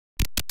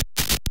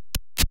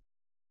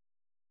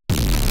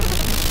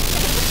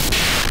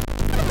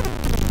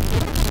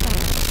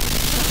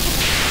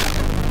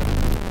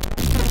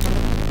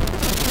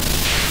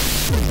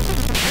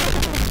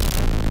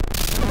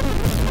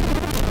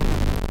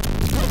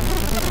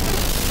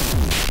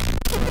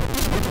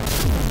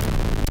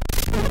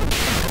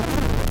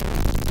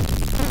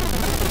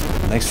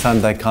Next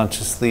time,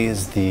 de-consciously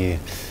is the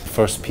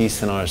first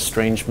piece in our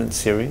estrangement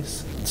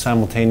series. It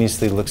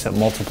simultaneously looks at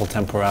multiple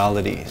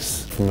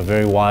temporalities from a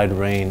very wide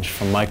range,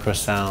 from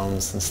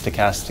microsounds and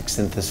stochastic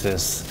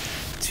synthesis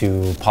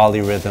to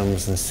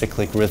polyrhythms and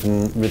cyclic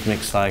rhythmic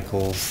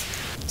cycles,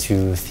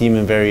 to theme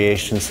and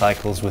variation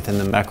cycles within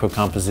the macro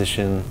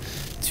composition,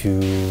 to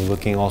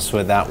looking also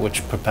at that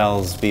which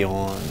propels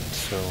beyond.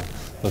 So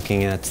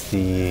looking at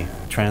the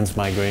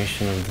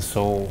transmigration of the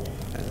soul,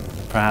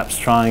 and perhaps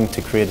trying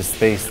to create a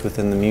space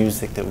within the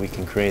music that we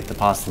can create the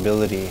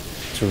possibility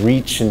to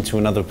reach into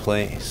another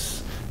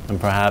place and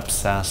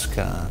perhaps ask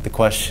the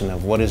question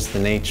of what is the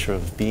nature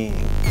of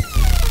being.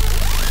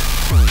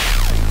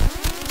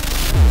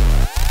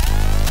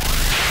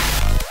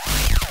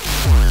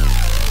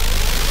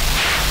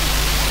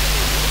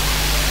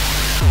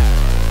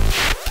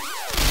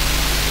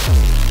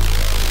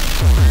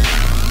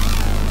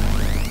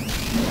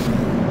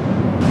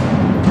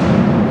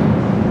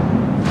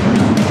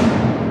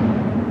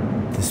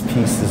 This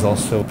piece is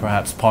also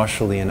perhaps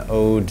partially an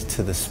ode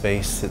to the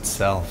space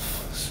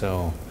itself.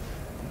 So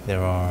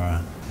there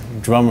are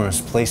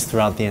drummers placed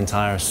throughout the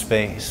entire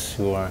space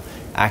who are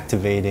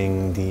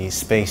activating the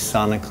space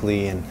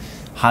sonically and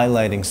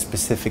highlighting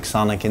specific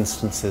sonic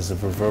instances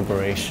of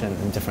reverberation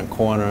in different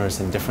corners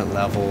and different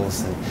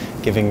levels, and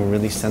giving a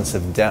really sense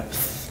of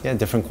depth. Yeah,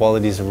 different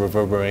qualities of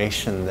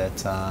reverberation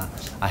that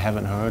I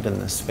haven't heard in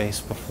this space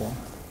before.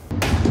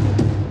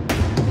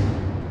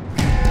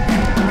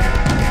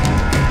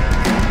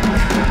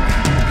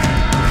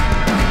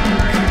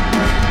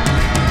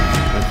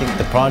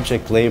 The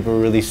project labor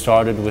really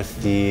started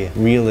with the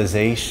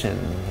realization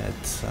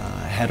that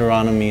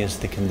heteronomy is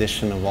the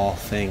condition of all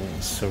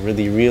things. So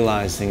really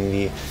realizing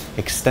the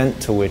extent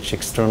to which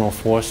external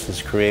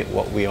forces create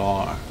what we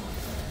are,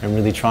 and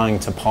really trying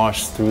to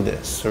parse through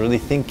this. So really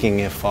thinking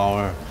if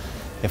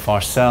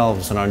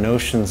ourselves and our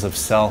notions of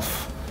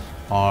self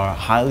are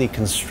highly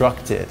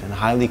constructed and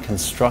highly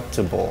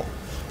constructible,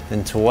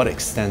 then to what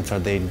extent are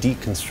they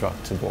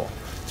deconstructible?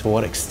 To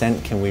what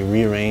extent can we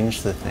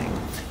rearrange the thing?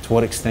 To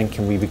what extent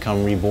can we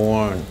become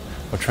reborn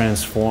or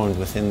transformed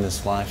within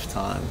this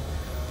lifetime?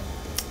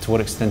 To what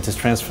extent is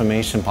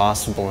transformation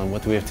possible, and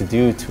what do we have to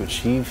do to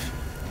achieve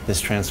this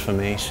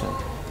transformation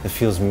that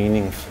feels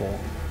meaningful?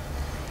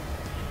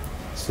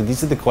 So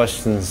these are the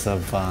questions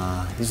of,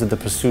 these are the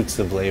pursuits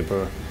of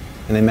labor,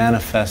 and they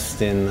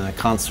manifest in a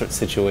concert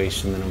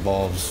situation that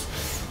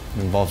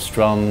involves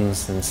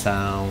drums and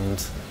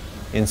sound,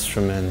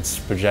 instruments,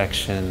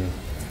 projection,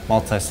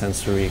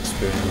 multisensory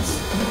experience.